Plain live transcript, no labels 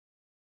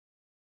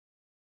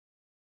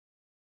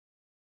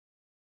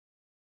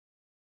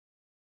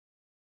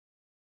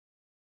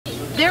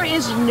There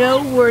is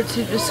no word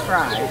to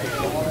describe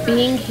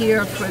being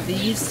here for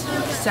these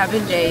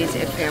 7 days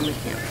at family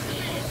camp.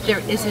 There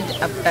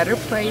isn't a better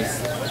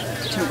place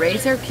to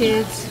raise our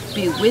kids,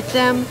 be with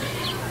them,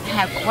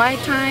 have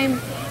quiet time,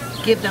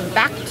 give them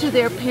back to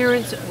their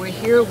parents. We're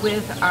here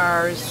with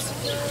our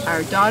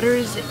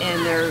daughters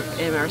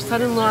and our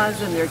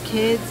son-in-laws and their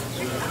kids.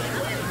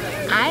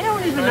 I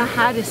don't even know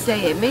how to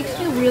say it. It makes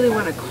me really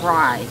want to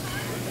cry.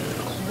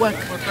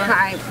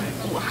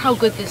 How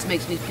good this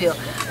makes me feel.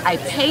 I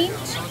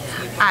paint,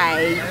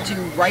 I do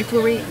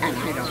riflery, and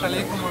I don't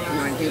know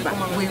what I do, but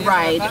we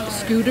ride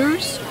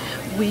scooters,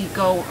 we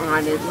go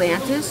on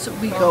Atlantis,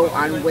 we go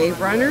on wave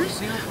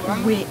runners.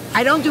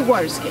 I don't do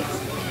water skates.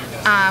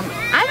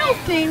 I don't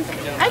think,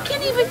 I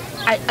can't even,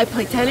 I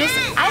play tennis.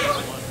 I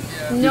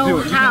don't know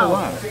how.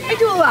 I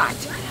do a lot.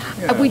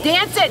 Yeah. We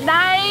dance at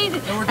night.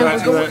 The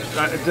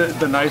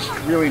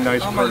really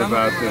nice part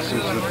about this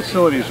is the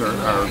facilities are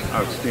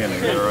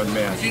outstanding. They're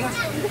unmatched.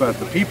 But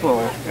the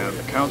people and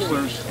the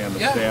counselors and the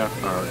staff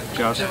are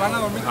just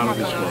out of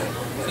this world.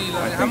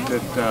 I think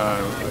that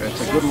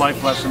it's a good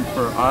life lesson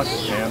for us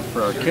and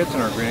for our kids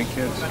and our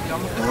grandkids.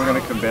 And we're going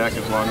to come back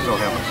as long as they'll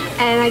have us.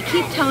 And I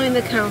keep telling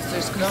the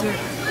counselors, because they're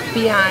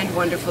beyond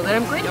wonderful,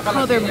 that I'm going to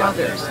call their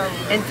mothers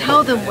and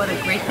tell them what a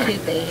great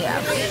kid they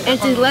have, and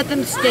to let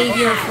them stay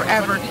here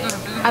forever.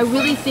 I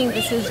really think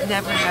this is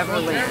never, never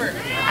land.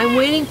 I'm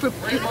waiting for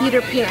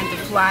Peter Pan to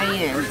fly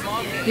in,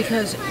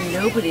 because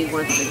nobody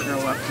wants to grow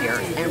up here,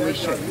 and we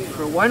shouldn't.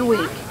 For 1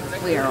 week,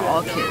 we are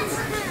all kids.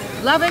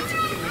 Love it.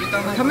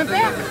 We're coming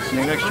back. See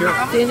you next year.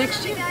 See you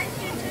next year.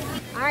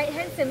 All right,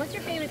 Henson, what's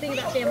your favorite thing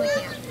about family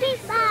camp?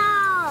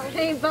 Paintball.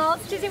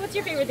 Paintballs. Tuesday, what's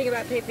your favorite thing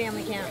about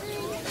family camp?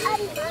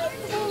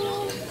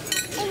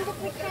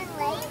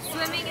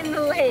 Swimming in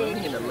the lake. Swimming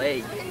in the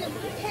lake. In the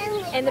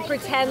lake. And the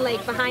pretend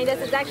lake behind us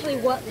is actually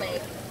what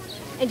lake?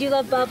 And do you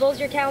love Bubbles,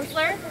 your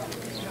counselor?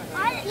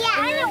 Yeah,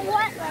 I know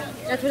what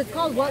lake. That's what it's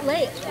called, what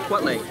lake?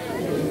 What lake?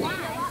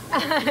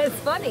 It's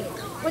funny.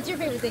 What's your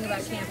favorite thing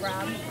about camp,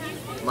 Rob?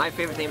 My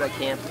favorite thing about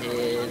camp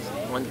is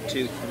 1,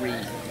 2, 3,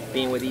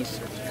 being with these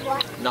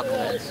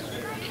knuckleheads.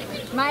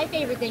 My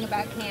favorite thing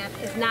about camp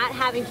is not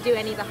having to do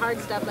any of the hard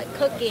stuff like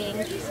cooking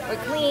or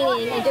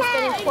cleaning, and just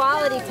spending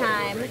quality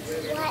time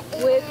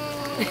with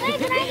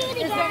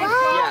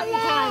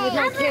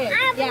my kids. I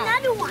have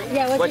another one.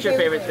 Yeah, what's your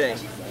favorite thing?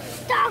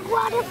 Dark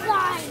water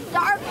slide.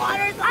 Dark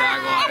water slide.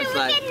 Dark water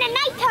slide. In the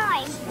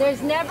nighttime.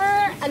 There's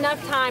never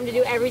enough time to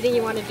do everything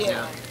you want to do.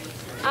 Yeah.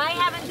 I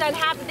haven't done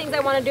half the things I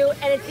want to do,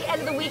 and it's the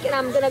end of the week, and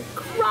I'm gonna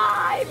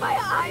cry my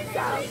eyes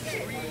out.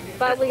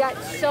 But we got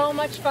so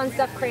much fun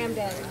stuff crammed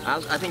in.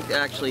 I think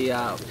actually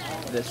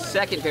the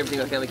second favorite thing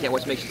about family camp,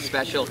 what makes it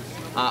special,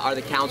 are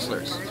the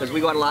counselors. Because we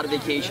go on a lot of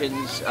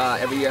vacations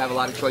every year, have a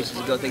lot of choices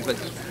to go things, but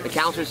the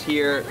counselors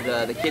here,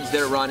 the kids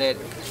that run it,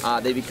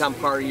 they become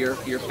part of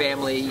your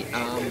family.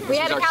 We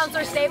had a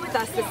counselor stay with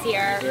us this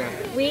year. Yeah.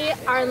 We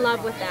are in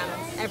love with them.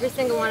 Every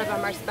single one of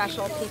them are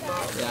special people.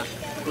 Yeah.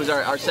 It was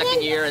our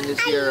second year, and this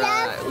year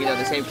we had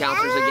the same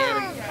counselors again.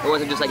 And it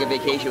wasn't just like a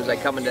vacation, it was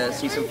like coming to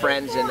see some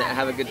friends and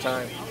have a good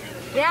time.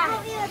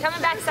 Yeah, coming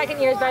back second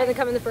year is better than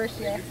coming the first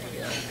year.